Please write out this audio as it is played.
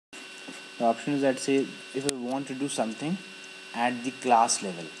The option is that, say if I want to do something at the class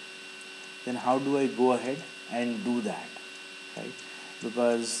level, then how do I go ahead and do that, right?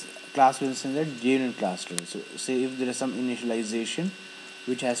 Because class will instance at JUnit class level. So say if there is some initialization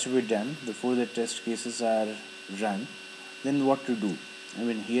which has to be done before the test cases are run, then what to do? I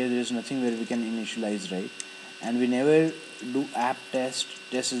mean, here there is nothing where we can initialize, right? And we never do app test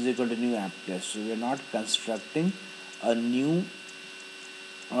is equal to new app test, so we are not constructing a new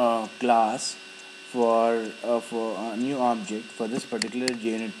class for a new object for this particular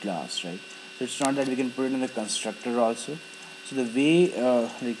JUnit class, right? So it's not that we can put it in the constructor also. So the way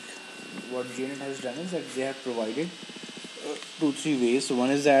what JUnit has done is that they have provided 2-3 ways. So one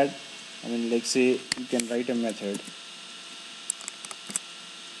is that, I mean, like say you can write a method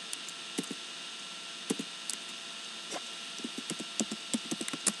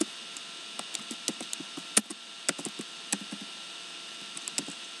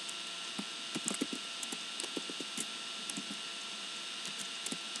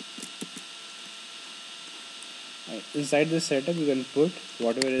inside this setup. You can put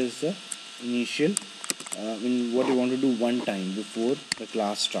whatever is the initial what you want to do one time before the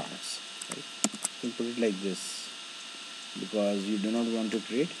class starts, right? You can put it like this because you do not want to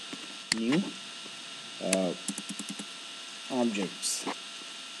create new objects.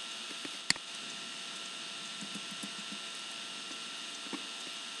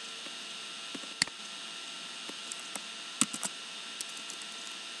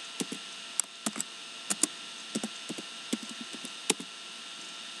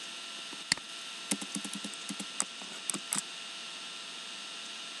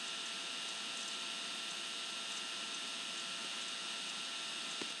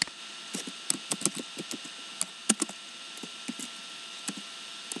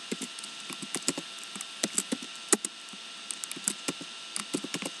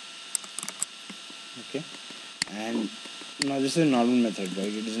 Okay, and now this is a normal method, right?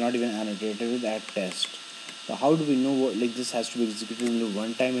 It is not even annotated with add test. So how do we know what, like, this has to be executed only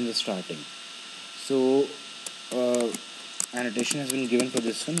one time in the starting? So annotation has been given for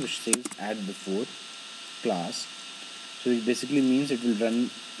this one, which says add before class. So it basically means it will run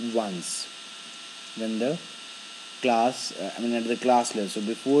once when the class at the class level. So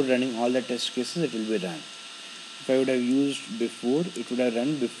before running all the test cases, it will be run. If I would have used before, it would have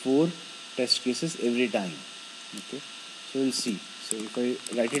run before test cases every time. Okay, so we'll see. So if I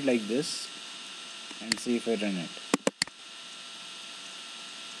write it like this and see if I run it.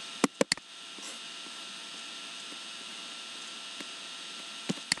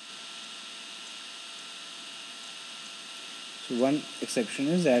 So one exception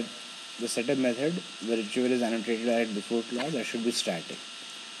is that the setup method, whichever is annotated at before class, that should be static.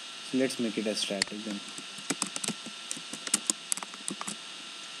 So let's make it as static then.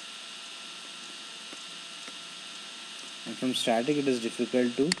 And from static, it is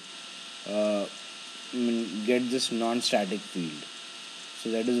difficult to get this non-static field. So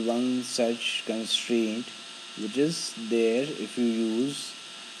that is one such constraint which is there if you use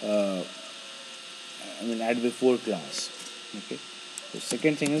add before class. Okay. The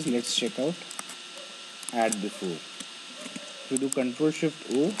second thing is, let's check out add before. If you do Control Shift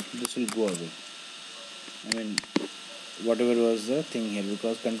O, this will go away. I mean, whatever was the thing here,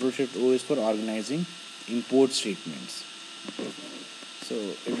 because Control Shift O is for organizing import statements. Okay. So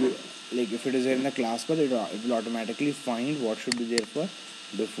it will, like, if it is here in the class path, it will automatically find what should be there for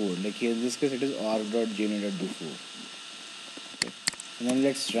before. Like here in this case, it is org.junit.before. Okay. And then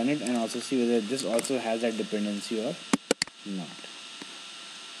let's run it and also see whether this also has that dependency or not.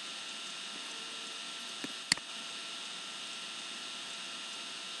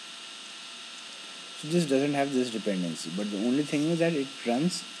 So this doesn't have this dependency, but the only thing is that it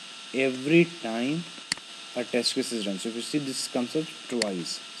runs every time a test case is run. So if you see, this comes up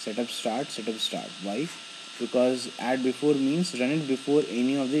twice: setup start. Why? Because add before means run it before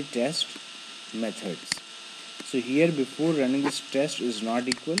any of the test methods. So here, before running this test is not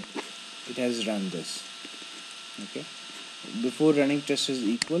equal, it has run this. Okay, before running test is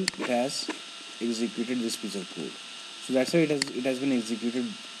equal, it has executed this piece of code. So that's why it has been executed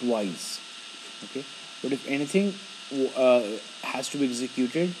twice. Okay, but if anything has to be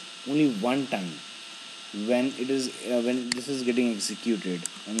executed only one time, when it is when this is getting executed,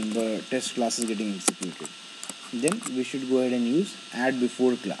 the test class is getting executed, then we should go ahead and use add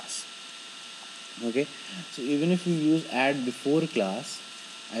before class. Okay, so even if you use add before class,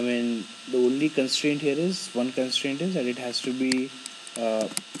 the only constraint here is that it has to be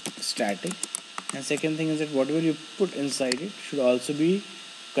static, and second thing is that whatever you put inside it should also be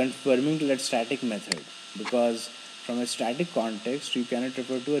confirming to that static method, because from a static context you cannot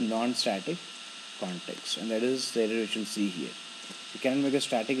refer to a non-static context, and that is the error which you'll see here. You cannot make a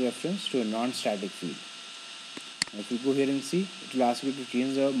static reference to a non-static field. If you go here and see, it will ask you to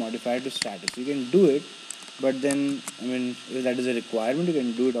change the modifier to static. So you can do it, but then if that is a requirement, you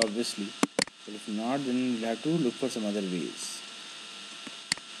can do it obviously. But if not, then you have to look for some other ways.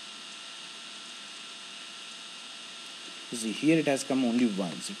 You see here it has come only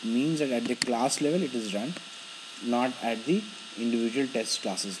once. It means that at the class level it is run, not at the individual test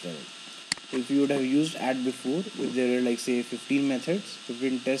classes level. So if you would have used add before, if there were like say 15 methods,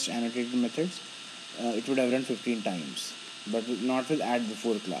 15 test annotated methods, it would have run 15 times, but not with add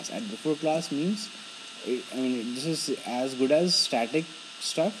before class. Add before class means, this is as good as static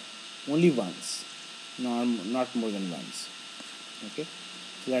stuff, only once, not more than once. Okay,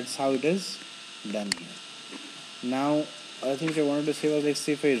 so that's how it is done here. Now, other thing which I wanted to say was, like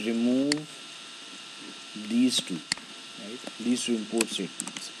say if I remove these two, right, these two import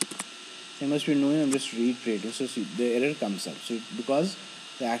statements, I must be knowing, I'm just reiterating. So see, the error comes up. So because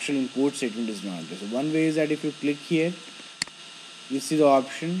the actual import statement is not there. So one way is that if you click here, you see the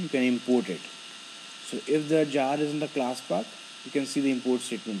option, you can import it. So if the jar is in the class path, you can see the import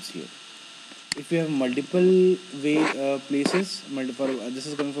statements here. If you have multiple places, this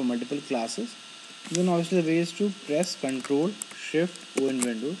is coming from multiple classes, then obviously the way is to press Control Shift O in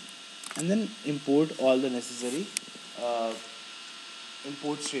Windows and then import all the necessary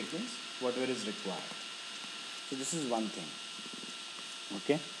import statements, whatever is required. So this is one thing.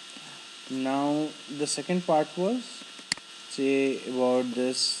 Okay. Now the second part was, say about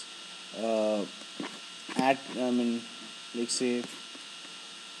this like say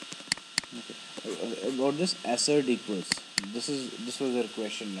about this assert equals. This was their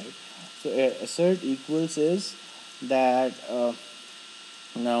question, right? So assert equals is that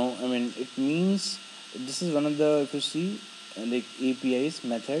now it means this is one of the, if you see like APIs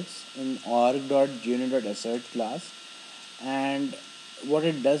methods in org.junit.assert class, and what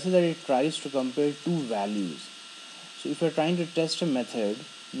it does is that it tries to compare two values. So if you're trying to test a method,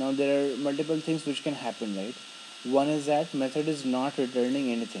 now there are multiple things which can happen, right? One is that method is not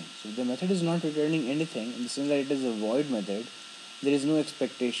returning anything. So if the method is not returning anything, in the sense that it is a void method, there is no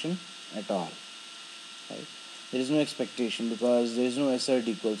expectation at all, right? There is no expectation because there is no assert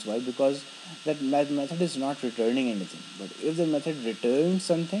equals. Why? Because that method is not returning anything. But if the method returns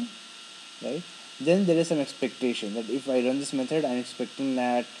something, right, then there is some expectation that if I run this method, I'm expecting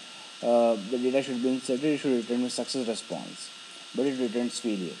that the data should be inserted, it should return a success response, but it returns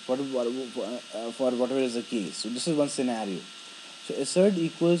failure for whatever is the case. So this is one scenario. So assert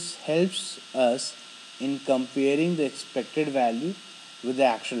equals helps us in comparing the expected value with the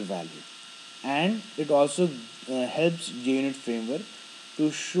actual value, and it also helps JUnit framework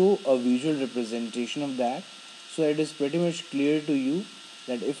to show a visual representation of that, so it is pretty much clear to you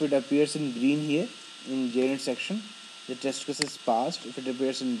that if it appears in green here in JUnit section, the test case is passed. If it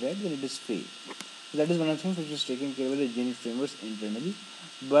appears in red, then it is failed. So that is one of the things which is taken care of by the JUnit frameworks internally.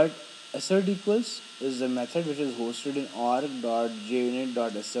 But assert equals is the method which is hosted in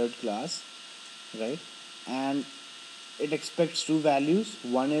org.junit.assert class, right? And it expects two values.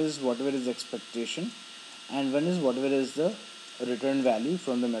 One is whatever is the expectation, and one is whatever is the return value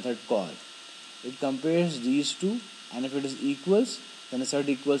from the method call. It compares these two, and if it is equals, then assert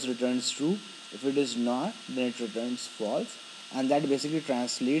equals returns true. If it is not, then it returns false, and that basically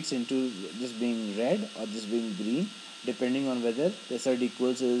translates into this being red or this being green, depending on whether the assert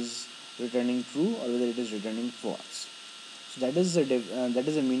equals is returning true or whether it is returning false. So that is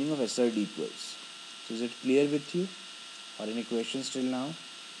the meaning of assert equals. So is it clear with you, or any questions till now?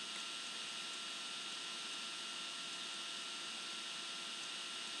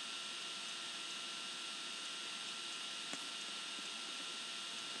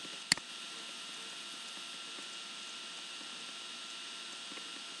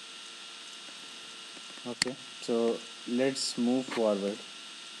 Okay, so let's move forward.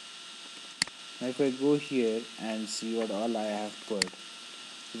 Now if I go here and see what all I have put,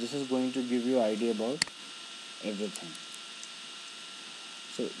 so this is going to give you an idea about everything.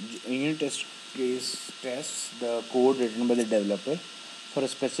 So unit test case tests the code written by the developer for a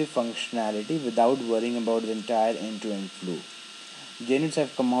specific functionality without worrying about the entire end-to-end flow. JUnits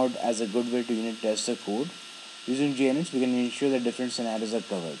have come out as a good way to unit test the code. Using JUnits, we can ensure that different scenarios are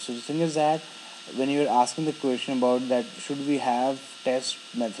covered. So the thing is that when you are asking the question about that, should we have test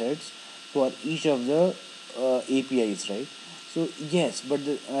methods for each of the APIs, right? So yes, but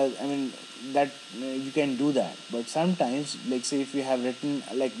you can do that. But sometimes, like say if you have written,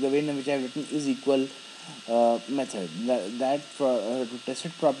 like the way in which I have written is equal method, to test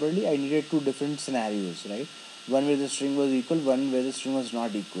it properly, I needed two different scenarios, right? one where the string was equal, one where the string was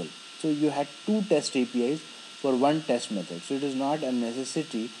not equal. So you had two test APIs for one test method. So it is not a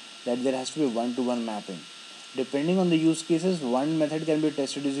necessity that there has to be a one-to-one mapping. Depending on the use cases, one method can be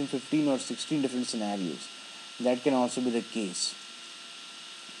tested using 15 or 16 different scenarios. That can also be the case.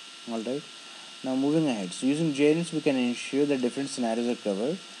 Alright. Now moving ahead. So using JUnits, we can ensure that different scenarios are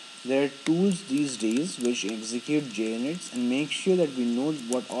covered. There are tools these days which execute JUnits and make sure that we know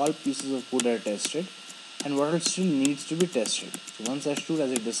what all pieces of code are tested and what else still needs to be tested. So one such tool,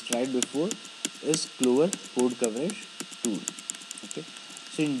 as I described before, is Clover Code Coverage tool. Okay.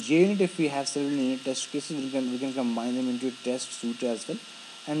 So in JUnit, if we have several unit test cases, we can combine them into a test suite as well,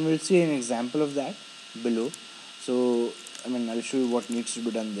 and we'll see an example of that below. So I'll show you what needs to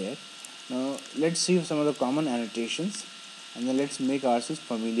be done there. Now let's see some of the common annotations, and then let's make ourselves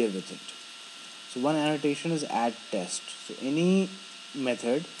familiar with it. So one annotation is add test. So any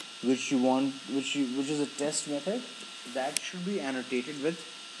method which you want, which is a test method, that should be annotated with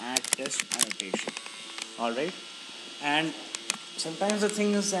add test annotation. All right, and sometimes the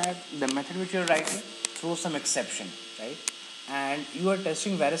thing is that the method which you're writing throws some exception, right? And you are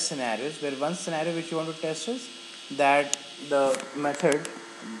testing various scenarios, where one scenario which you want to test is that the method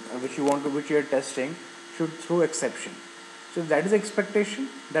which you are testing should throw exception. So if that is expectation,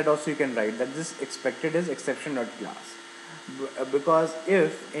 that also you can write that this expected is exception not class. Because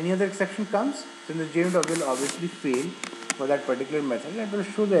if any other exception comes, then the JUnit will obviously fail for that particular method, and it will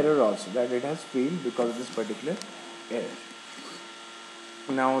show the error also that it has failed because of this particular error.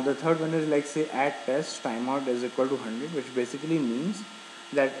 Now the third one is like say add test timeout is equal to 100, which basically means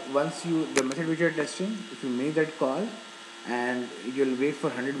that once the method which you are testing, if you make that call and you'll wait for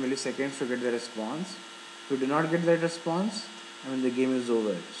 100 milliseconds to get the response. If you do not get that response, the game is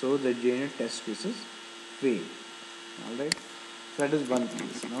over. So the JUnit test cases fail. Alright, so that is one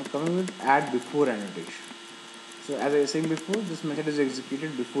case. Now coming with add before annotation. So as I was saying before, this method is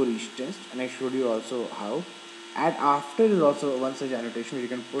executed before each test, and I showed you also how. Add after is also one such annotation you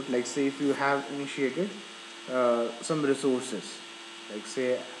can put. Like say if you have initiated some resources, like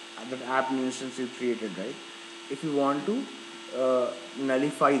say that app new instance you created, right? If you want to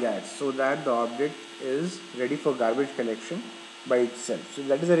nullify that so that the object is ready for garbage collection by itself. So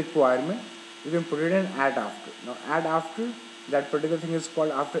that is a requirement. You can put it in add after. Now add after, that particular thing is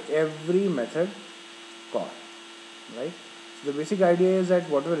called after every method call, right? So the basic idea is that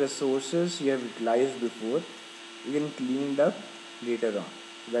whatever resources you have utilized before, you can clean it up later on.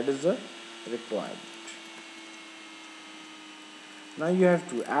 That is the requirement. Now you have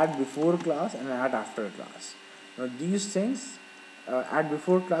to add before class and add after class. Now these things, add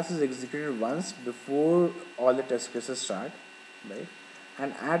before class is executed once before all the test cases start, right?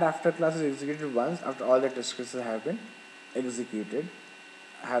 And add after class is executed once after all the test cases have been executed,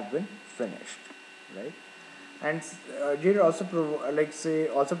 have been finished, right? And JUnit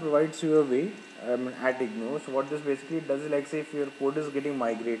also provides you a way at ignore. So what this basically does is, like say if your code is getting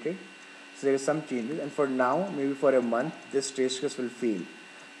migrated, so there is some changes, and for now maybe for a month this test case will fail.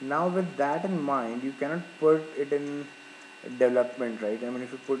 Now with that in mind, you cannot put it in development, right?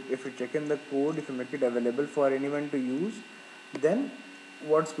 If you check in the code, if you make it available for anyone to use, then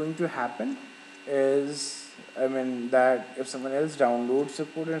what's going to happen is that if someone else downloads the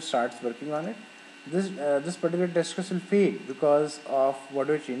code and starts working on it, this particular test case will fail because of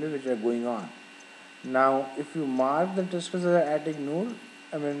whatever changes which are going on. Now if you mark the test case as at ignore,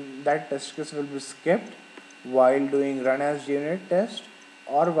 that test case will be skipped while doing run as JUnit test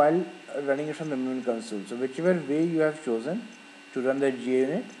or while running it from the main console. So whichever way you have chosen to run the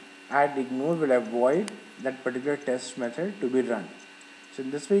JUnit, add ignore will avoid that particular test method to be run. So in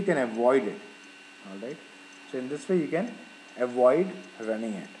this way you can avoid it. Alright. So in this way you can avoid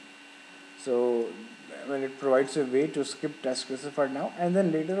running it. So it provides a way to skip test cases for now, and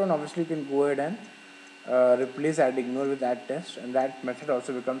then later on obviously you can go ahead and replace add ignore with add test, and that method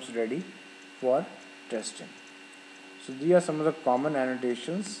also becomes ready for testing. So these are some of the common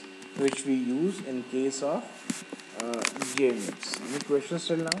annotations which we use in case of JUnits. Any questions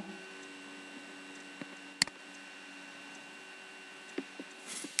till now?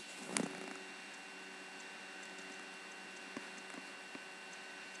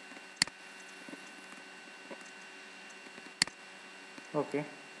 Okay.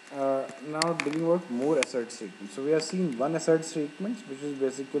 Now dealing about more assert statements. So we have seen one assert statement, which is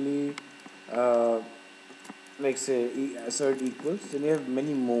basically like say assert equals. Then you have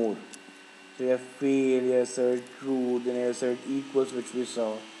many more. So you have fail, you have assert true, then you have assert equals, which we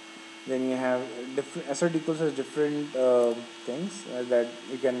saw. Then you have different assert equals has different things that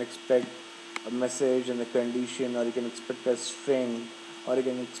you can expect a message and a condition, or you can expect a string, or you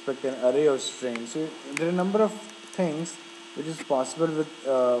can expect an array of strings. So there are a number of things which is possible with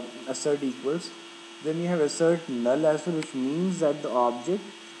assert equals. Then you have assert null as well, which means that the object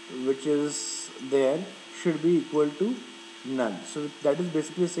which is there should be equal to null. So that is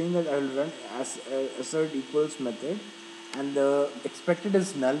basically saying that I will run as assert equals method, and the expected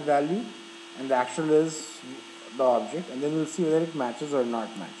is null value and the actual is the object, and then we'll see whether it matches or not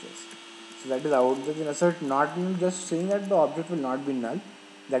matches. So that is out. Then assert not null, just saying that the object will not be null.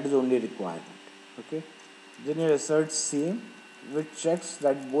 That is only a requirement. Okay. Then you assert same, which checks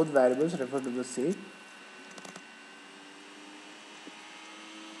that both variables refer to the same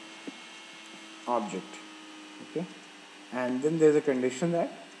object. Okay. And then there is a condition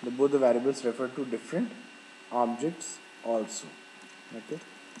that both the variables refer to different objects also. Okay.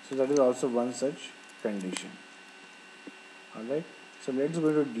 So that is also one such condition. Alright. So let's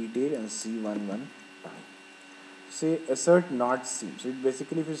go to detail and see one time. Say assert not same. So it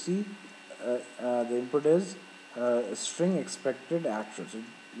basically, if you see, the input is string expected actual. So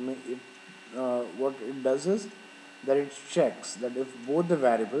what it does is that it checks that if both the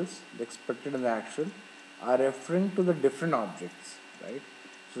variables, the expected and the actual, are referring to the different objects, right?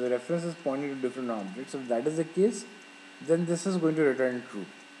 So the reference is pointing to different objects. If that is the case, then this is going to return true.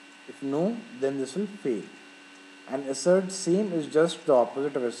 If no, then this will fail. And assert same is just the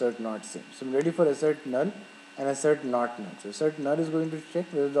opposite of assert not same. So I'm ready for assert null and assert not null. So assert null is going to check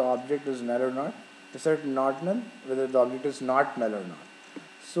whether the object is null or not. Assert not null, whether the object is not null or not.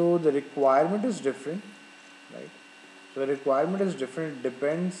 So the requirement is different, right? So the requirement is different. It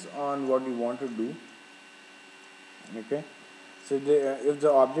depends on what you want to do. Okay. So if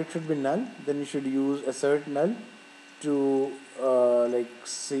the object should be null, then you should use assert null to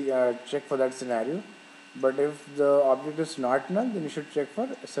check for that scenario. But if the object is not null, then you should check for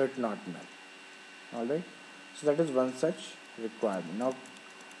assert not null. Alright. So that is one such requirement. Now,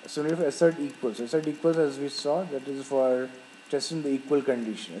 similarly for assert equals. Assert equals, as we saw, that is for testing the equal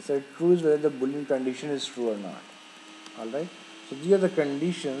condition. Assert true is whether the Boolean condition is true or not. Alright. So these are the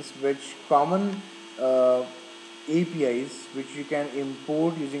conditions which common APIs which you can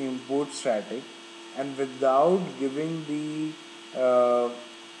import using import static, and without giving the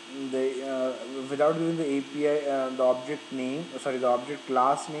without giving the API the object name, the object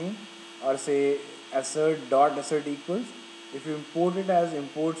class name, or say assert equals. If you import it as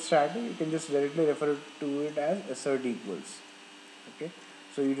import static, you can just directly refer to it as assert equals. Okay,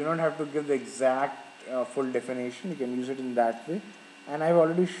 so you do not have to give the exact full definition. You can use it in that way, and I've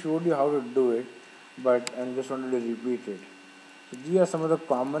already showed you how to do it, but I just wanted to repeat it. So these are some of the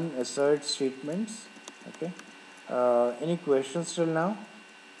common assert statements. Okay, any questions till now?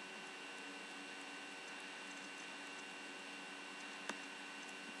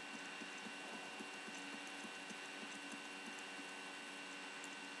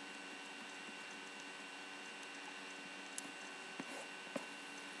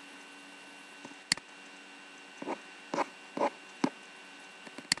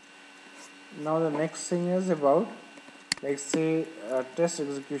 Now the next thing is about, like, say test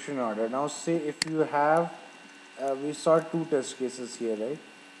execution order. Now say if you have we saw two test cases here, right?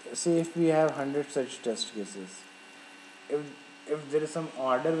 Say if we have 100 such test cases, if there is some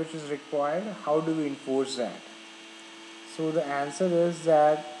order which is required, how do we enforce that? So the answer is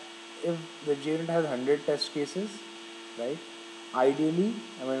that if the JUnit has 100 test cases, right, ideally,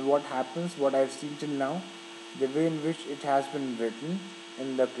 what happens, what I've seen till now, the way in which it has been written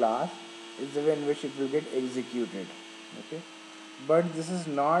in the class is the way in which it will get executed. Okay, but this is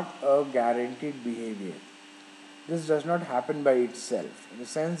not a guaranteed behavior. This does not happen by itself, in the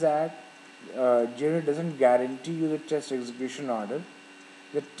sense that JUnit doesn't guarantee you the test execution order.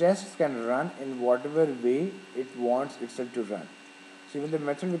 The test can run in whatever way it wants itself to run. So even the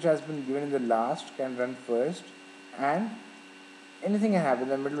method which has been given in the last can run first, and anything can happen.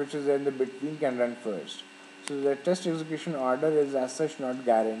 The middle which is there in the between can run first. So the test execution order is as such not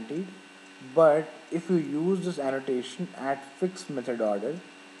guaranteed. But if you use this annotation at fixed method order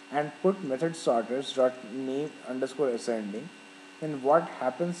and put method sorters dot name underscore ascending, then what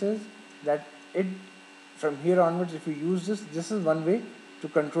happens is that it, from here onwards, if you use this is one way to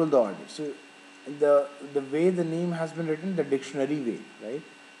control the order. So the way the name has been written, the dictionary way, right?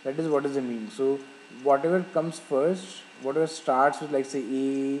 That is what is the meaning. So whatever comes first, whatever starts with, like, say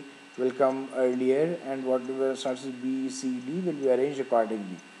A will come earlier, and whatever starts with B, C, D will be arranged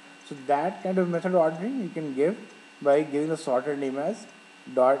accordingly. So that kind of method ordering you can give by giving the sorter name as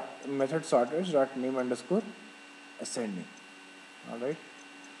dot method sorters dot name underscore ascending. Alright.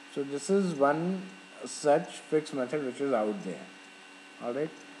 So this is one such fixed method which is out there. Alright.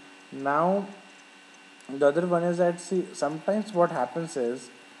 Now The other one is that, see, sometimes what happens is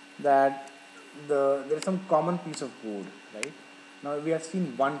that there is some common piece of code, right? Now we have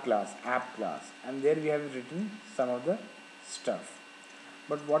seen one class, app class, and there we have written some of the stuff.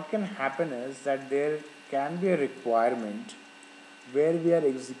 But what can happen is that there can be a requirement where we are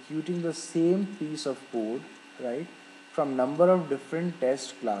executing the same piece of code, right, from number of different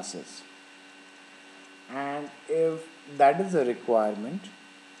test classes. And if that is a requirement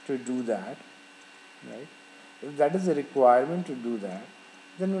to do that, right, if that is a requirement to do that,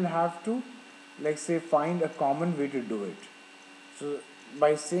 then we'll have to, like, say, find a common way to do it. So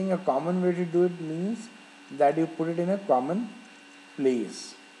by saying a common way to do it means that you put it in a common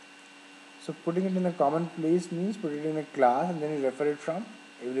place. So putting it in a common place means put it in a class and then you refer it from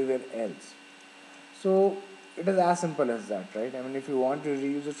everywhere else. So it is as simple as that, right? I mean, if you want to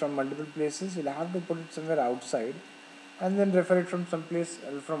reuse it from multiple places, you'll have to put it somewhere outside and then refer it from some place,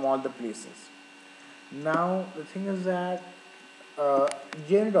 from all the places. Now the thing is that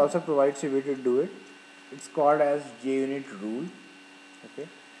JUnit also provides a way to do it. It's called as JUnitRule. Okay.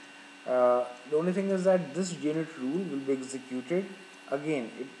 The only thing is that this JUnitRule will be executed. Again,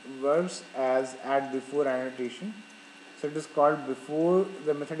 it works as add before annotation. So it is called before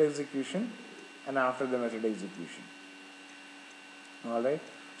the method execution and after the method execution. Alright.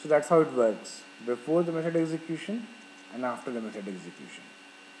 So that's how it works. Before the method execution and after the method execution.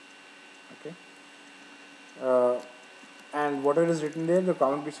 Okay. And whatever is written there, the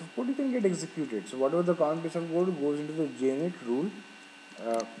common piece of code, you can get executed. So whatever the common piece of code goes into the JUnitRule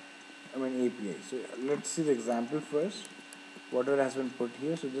API. So let's see the example first. Whatever has been put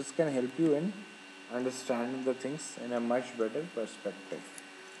here. So this can help you in understanding the things in a much better perspective.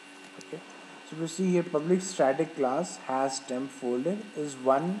 Okay. So you see here, public static class has temp folder is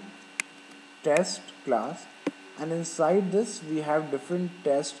one test class, and inside this we have different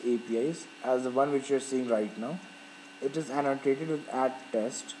test APIs as the one which you are seeing right now. It is annotated with add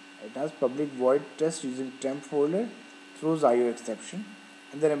test. It has public void test using temp folder, throws IO exception,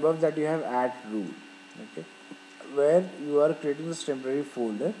 and then above that you have add rule. Okay, where you are creating this temporary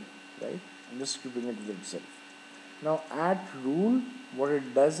folder, right, and just keeping it with itself. Now add rule, what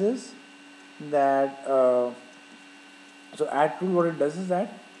it does is that so add rule, what it does is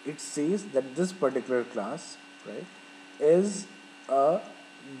that it says that this particular class, right, is a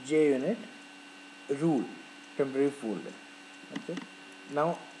JUnit rule temporary folder. Okay.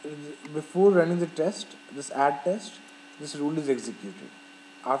 Now before running the test, this add test, this rule is executed.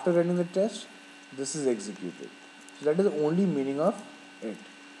 After running the test, this is executed. So that is the only meaning of it,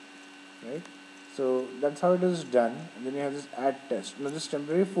 right? So that's how it is done. And then you have this add test. Now this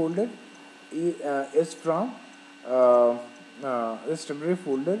temporary folder is from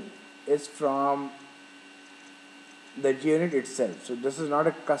the JUnit itself. So this is not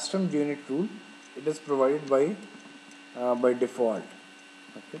a custom JUnit rule. It is provided by default.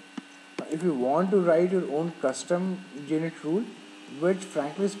 Okay. Now, if you want to write your own custom JUnit rule, which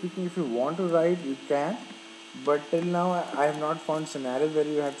frankly speaking, if you want to write, you can. But till now, I have not found scenarios where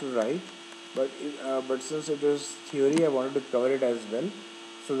you have to write. But since it is theory, I wanted to cover it as well,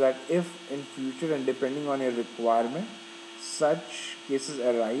 so that if in future and depending on your requirement, such cases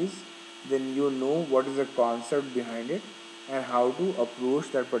arise, then you know what is the concept behind it and how to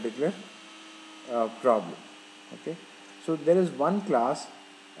approach that particular problem. Okay, so there is one class,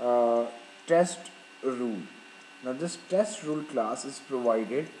 test rule. Now this test rule class is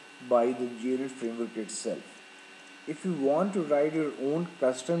provided by the JUnit framework itself. If you want to write your own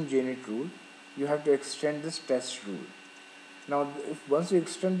custom JUnit rule, you have to extend this test rule. Now if once you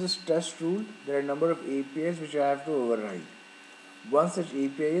extend this test rule, there are a number of APIs which I have to override. One such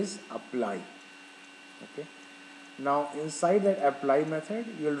API is apply. Okay. Now inside that apply method,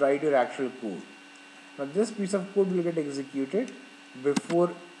 you will write your actual code. Now this piece of code will get executed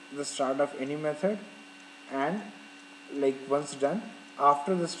before the start of any method, and like once done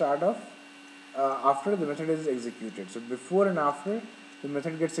after the start of after the method is executed. So before and after the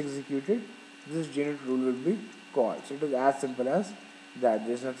method gets executed, this JUnit rule will be called. So it is as simple as that.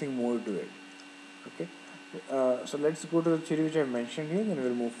 There is nothing more to it. Okay. So let's go to the theory which I mentioned here, then we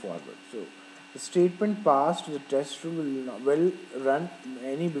will move forward. So the statement passed to the test rule will run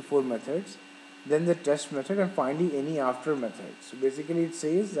any before methods, then the test method, and finally any after method. So basically it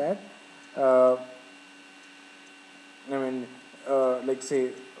says that like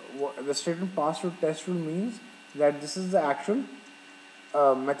say the statement passed to test rule means that this is the actual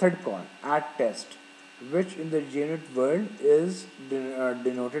method call add test, which in the JUnit world is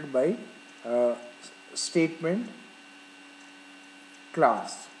denoted by statement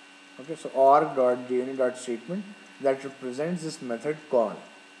class. Okay, so org.junit.statement that represents this method call.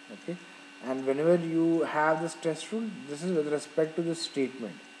 Okay, And whenever you have this test rule, this is with respect to the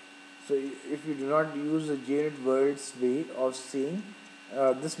statement. So if you do not use the JUnit words way of saying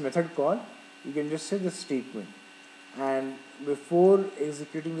this method call, you can just say the statement. And before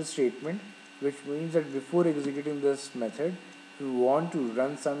executing the statement, which means that before executing this method, if you want to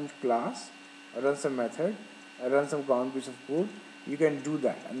run some class, or run some method, or run some common piece of code, you can do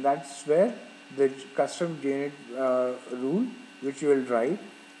that. And that's where the custom JUnit rule which you will write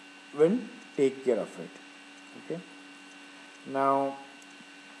will take care of it. Okay. Now,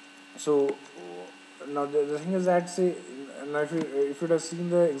 so now the thing is that, say, now if you have seen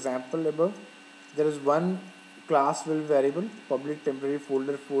the example above, there is one class will variable public temporary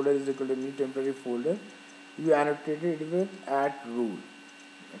folder is equal to new temporary folder. You annotated it with @rule.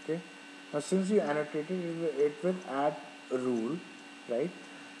 Okay. Now since you annotated it with @rule, right?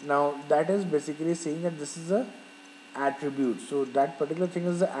 Now that is basically saying that this is a attribute. So that particular thing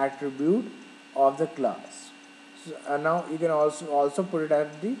is the attribute of the class. So, now you can also put it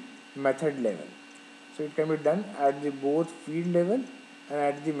at the method level. So it can be done at the both field level and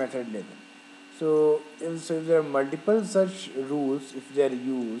at the method level. So if there are multiple such rules, if they are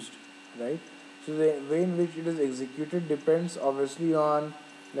used, right? So the way in which it is executed depends obviously on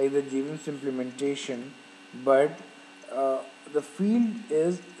like the JVM's implementation, but the field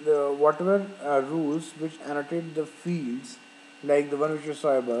is the whatever rules which annotate the fields, like the one which you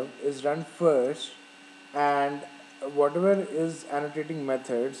saw above, is run first, and whatever is annotating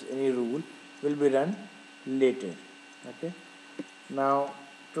methods, any rule, will be run later. Okay. Now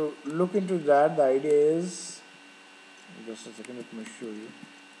to look into that, the idea is, just a second, let me show you.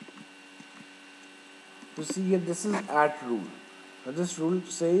 You see here, this is @rule. Now this rule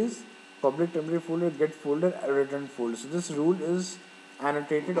says public temporary folder get folder return folder. So this rule is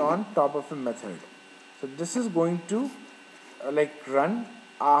annotated on top of a method. So this is going to like run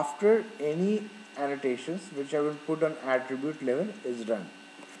after any annotations which have been put on attribute level is run.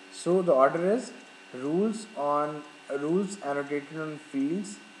 So the order is rules annotated on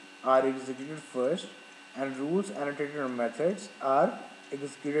fields are executed first, and rules annotated on methods are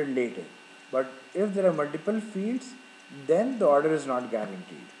executed later. But if there are multiple fields, then the order is not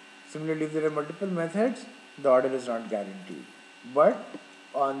guaranteed. Similarly, if there are multiple methods, the order is not guaranteed. But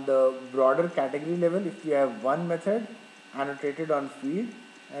on the broader category level, if you have one method annotated on field,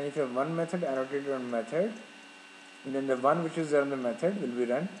 and if you have one method annotated on method, then the one which is there on the method will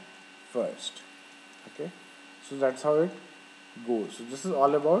be run first. Okay, so that's how it goes. So this is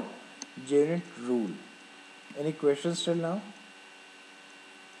all about JUnitRule. Any questions till now?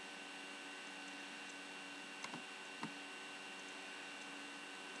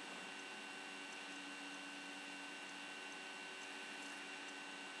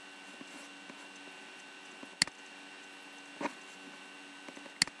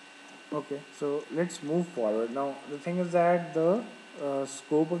 Okay, so let's move forward. Now the thing is that the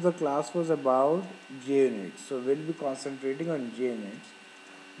scope of the class was about JUnits, so we'll be concentrating on JUnits.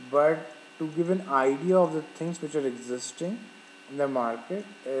 But to give an idea of the things which are existing in the market,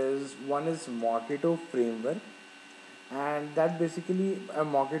 is one is Mockito framework, and that basically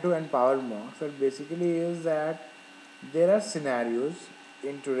Mockito and PowerMox, that basically is that there are scenarios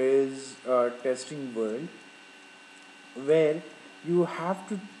in today's testing world where you have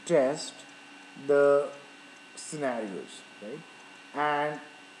to test the scenarios, right? And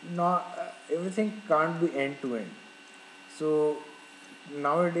not everything can't be end to end. So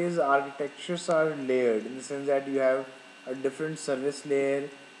nowadays architectures are layered in the sense that you have a different service layer,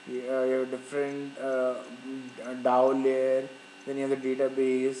 you have different DAO layer, then you have the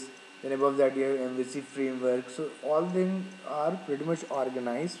database, then above that you have MVC framework. So all them are pretty much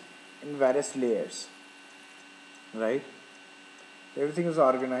organized in various layers, right? Everything is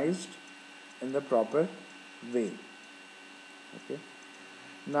organized in the proper way. Okay.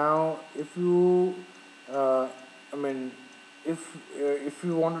 Now, if you, I mean, if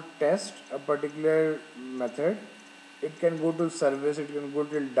you want to test a particular method, it can go to service, it can go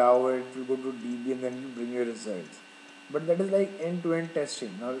to DAO, it will go to DB, and then bring your results. But that is like end-to-end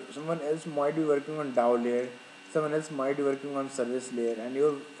testing. Now, someone else might be working on DAO layer, someone else might be working on service layer, and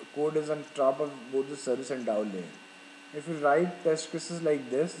your code is on top of both the service and DAO layer. If you write test cases like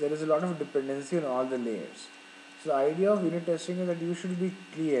this, there is a lot of dependency on all the layers. So the idea of unit testing is that you should be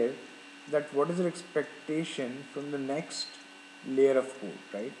clear that what is your expectation from the next layer of code,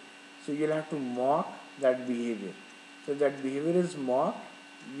 right? So you'll have to mock that behavior. So that behavior is mocked,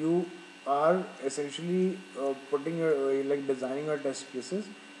 you are essentially putting your like designing your test cases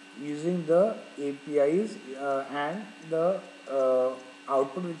using the APIs and the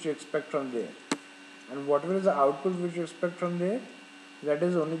output which you expect from there. And whatever is the output which you expect from there, that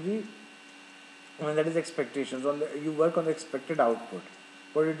is only the I mean, that is expectations. You work on the expected output,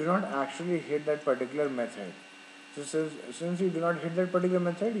 but you do not actually hit that particular method. So since you do not hit that particular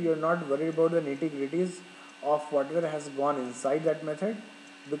method, you are not worried about the nitty-gritties of whatever has gone inside that method,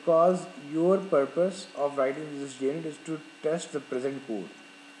 because your purpose of writing this unit is to test the present code.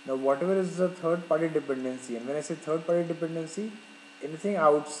 Now, whatever is the third-party dependency, and when I say third-party dependency, anything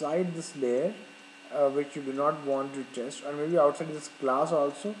outside this layer which you do not want to test, or maybe outside this class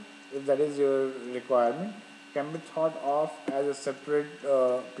also, if that is your requirement, can be thought of as a separate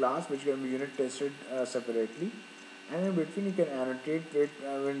class which can be unit tested separately. And in between you can annotate it,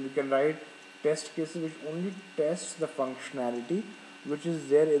 when you can write test cases which only tests the functionality which is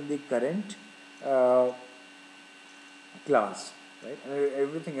there in the current uh, class, right? And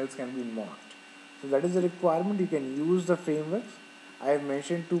everything else can be mocked. So that is the requirement. You can use the frameworks. I have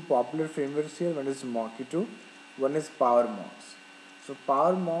mentioned two popular frameworks here. One is Mockito, one is PowerMox. So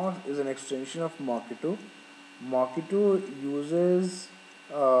PowerMox is an extension of Mockito. Mockito uses,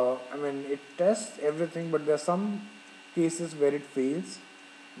 it tests everything, but there are some cases where it fails.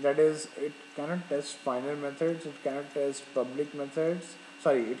 That is, it cannot test final methods, it cannot test public methods,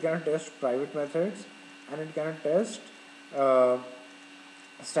 it cannot test private methods, and it cannot test uh,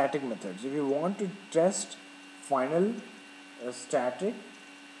 static methods. If you want to test final static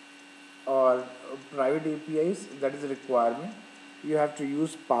or private APIs, that is a requirement. You have to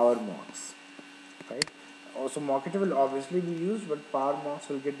use PowerMox, right? Also, Mockito will obviously be used, but PowerMox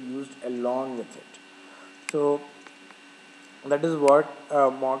will get used along with it. So that is what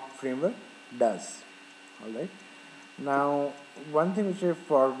mock framework does. All right. Now, one thing which I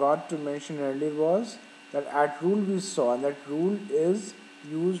forgot to mention earlier was that at rule we saw, and that rule is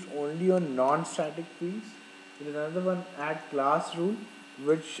used only on non-static fields. There is another one at class rule,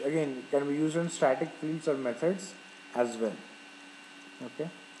 which again can be used on static fields or methods as well. Okay.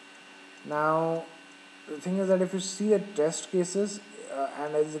 Now, the thing is that if you see the test cases,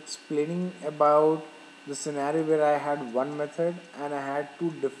 and I was explaining about the scenario where I had one method and I had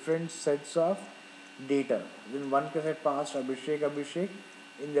two different sets of data. In one case I passed Abhishek,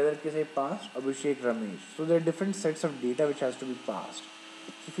 in the other case I passed Abhishek Ramesh. So there are different sets of data which has to be passed.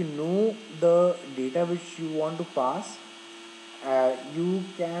 So if you know the data which you want to pass, you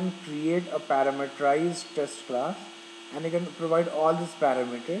can create a parameterized test class, and you can provide all these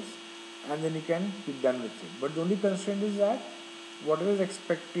parameters, and then you can be done with it. But the only constraint is that whatever is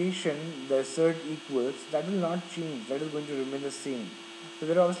expectation the assert equals, that will not change, that is going to remain the same. So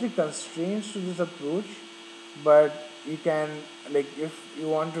there are obviously constraints to this approach, but you can, like, if you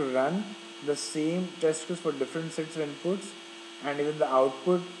want to run the same test case for different sets of inputs, and even the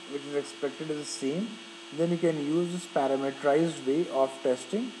output which is expected is the same, then you can use this parameterized way of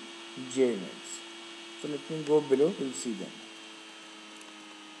testing JUnits. So let me go below, we'll see them.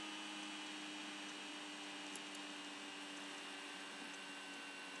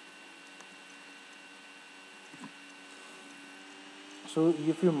 So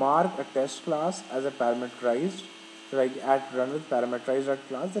if you mark a test class as a parameterized, so like at run with parameterized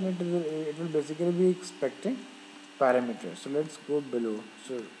class, then it will basically be expecting parameters. So let's go below.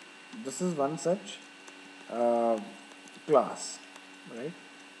 So this is one such class, right?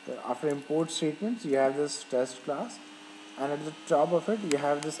 So after import statements, you have this test class, and at the top of it, you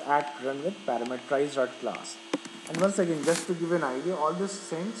have this at run with parameterized class. And once again, just to give you an idea, all these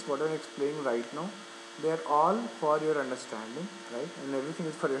things what I'm explaining right now, they are all for your understanding, right? And everything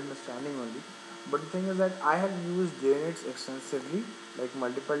is for your understanding only. But the thing is that I have used JUnits extensively, like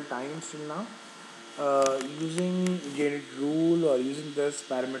multiple times till now. Using JunitRule or using this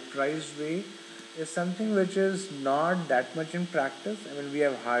parameterized way is something which is not that much in practice. I mean, we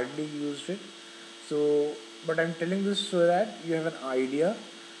have hardly used it. So, but I'm telling this so that you have an idea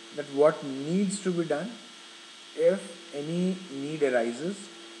that what needs to be done if any need arises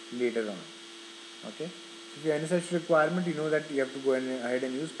later on. Okay. If you have any such requirement, you know that you have to go ahead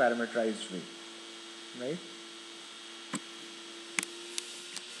and use parameterized way, right?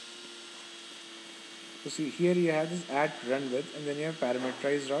 So see, here you have this at run with, and then you have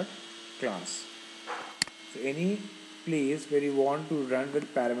parameterized dot class. So any place where you want to run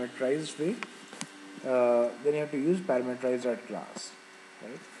with parameterized way, then you have to use parameterized dot class,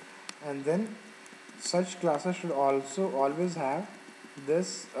 right? And then such classes should also always have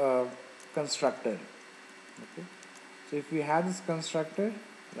this constructor. Okay. So if we have this constructor,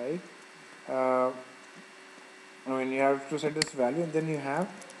 right? You have to set this value, and then you have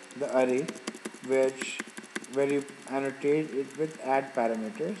the array where you annotate it with add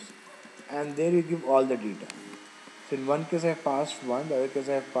parameters, and there you give all the data. So in one case I have passed 1, the other case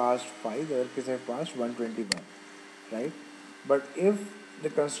I have passed 5, the other case I have passed 121, right? But if the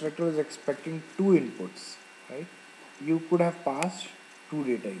constructor is expecting two inputs, right? You could have passed two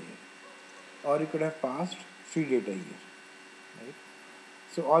data here, or you could have passed three data here, right?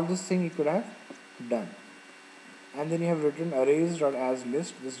 So all this thing you could have done, and then you have written arrays.as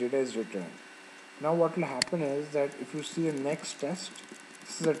list. This data is returned. Now what will happen is that if you see the next test,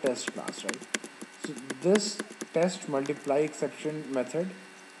 this is a test class, right? So this test multiply exception method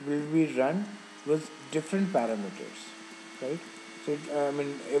will be run with different parameters, right? So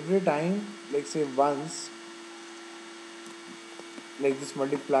every time, like say once, like this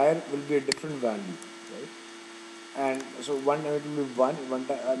multiplier will be a different value, right? And so one time it will be one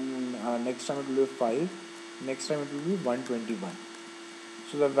time, next time it will be 5, next time it will be 121.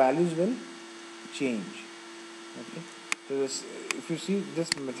 So the values will change. Okay. So this, if you see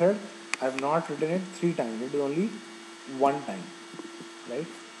this method, I have not written it 3 times. It is only one time, right?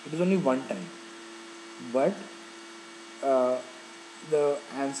 It is only one time, but uh, the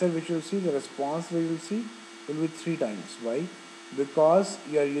answer which you will see, the response which you will see, will be 3 times. Why? Because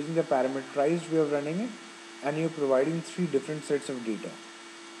you are using the parameterized way of running it, and you are providing 3 different sets of data.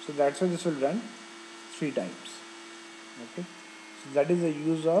 So that's why this will run 3 times. Okay. So that is the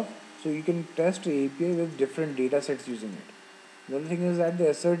use of. So you can test the API with different data sets using it. The other thing is that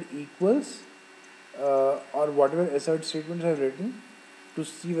the assert equals or whatever assert statements are written to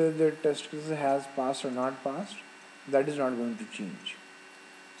see whether the test case has passed or not passed, that is not going to change.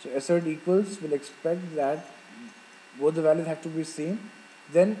 So assert equals will expect that both the values have to be same.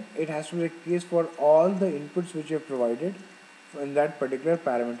 Then it has to be the case for all the inputs which you have provided in that particular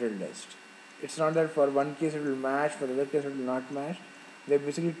parameter list. It's not that for one case it will match, for the other case it will not match. They are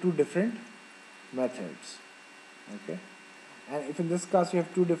basically two different methods. Okay. And if in this class you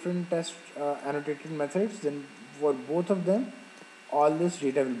have two different test annotated methods, then for both of them all this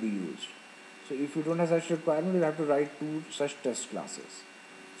data will be used. So if you don't have such requirement, you have to write two such test classes.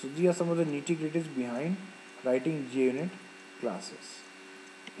 So these are some of the nitty-gritties behind writing JUnit classes.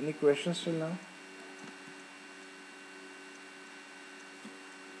 Any questions till now?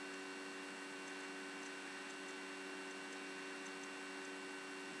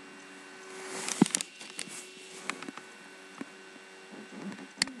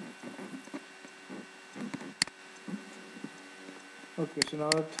 Okay, so now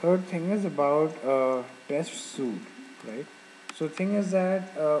the third thing is about test suite, right? So thing is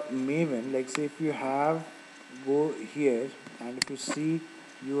that Maven, like say if you have go here and if you see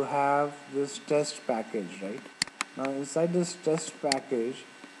you have this test package, right? Now inside this test package,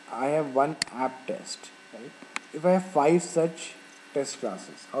 I have one app test, right? If I have 5 such test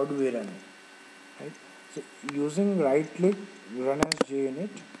classes, how do we run it, right? So using right click, run as JUnit,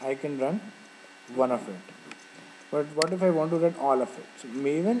 I can run one of it. But what if I want to run all of it? So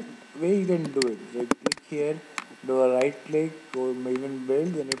Maven way you can do it. Like click here, do a right click, go Maven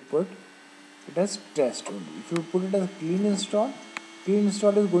build, then you put it as test only. If you put it as clean install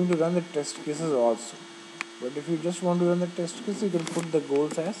is going to run the test cases also. But if you just want to run the test cases, you can put the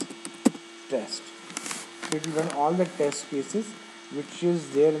goals as test. So it will run all the test cases which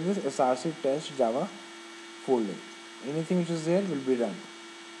is there in this src test Java folder. Anything which is there will be run.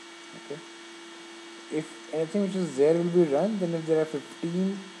 Okay. If anything which is there will be run, then if there are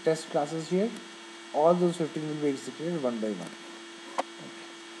 15 test classes here, all those 15 will be executed one by one. Okay.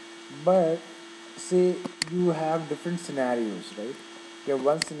 But say you have different scenarios, right? You have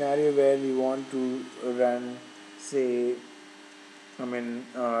one scenario where you want to run, say,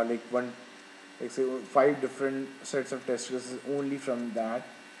 like say 5 different sets of test cases only from that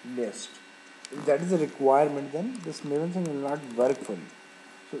list. If that is a requirement, then this Maven thing will not work for you.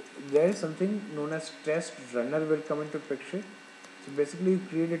 So there is something known as test runner will come into picture. So basically you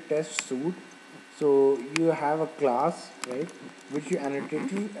create a test suite. So you have a class, right, which you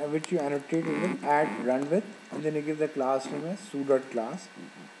annotated with add run with, and then you give the class name as suite.class,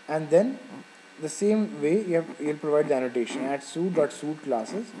 and then the same way you'll provide the annotation add suite.suite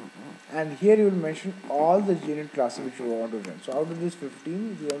classes, and here you will mention all the JUnit classes which you want to run. So out of these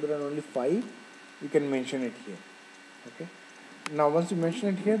 15, if you want to run only 5, you can mention it here. Okay. Now once you mention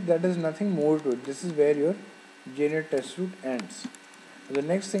it here, that is nothing more to it. This is where your JUnit test suite ends. The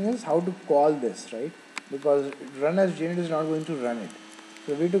next thing is how to call this, right? Because run as JUnit is not going to run it.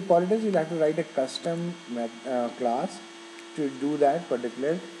 So the way to call it is you'll have to write a custom class to do that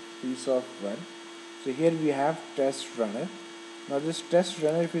particular piece of run. So here we have test runner. Now this test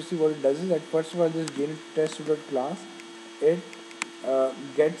runner, if you see what it does is that first of all this JUnit test class, it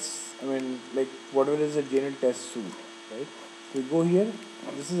gets, like whatever is the JUnit test suite, right? We go here,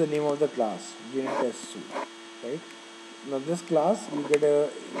 this is the name of the class, JUnit test suite, right? Now this class you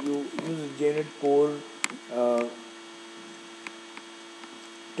use JUnit core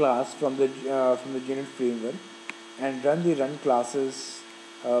class from the Junit framework and run the run classes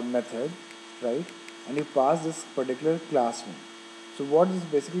method, right? And you pass this particular class name. So what this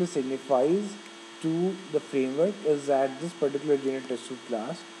basically signifies to the framework is that this particular Junit test suite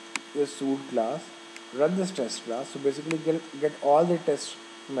class is suit class. Run this test class. So basically get all the test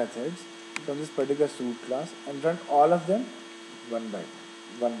methods from this particular suit class and run all of them one by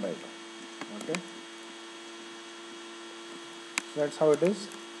one, one by one. Okay. So that's how it is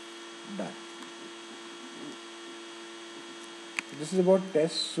done. This is about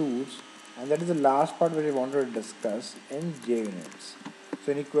test suits, and that is the last part which I wanted to discuss in JUnits.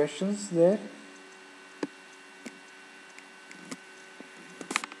 So any questions there?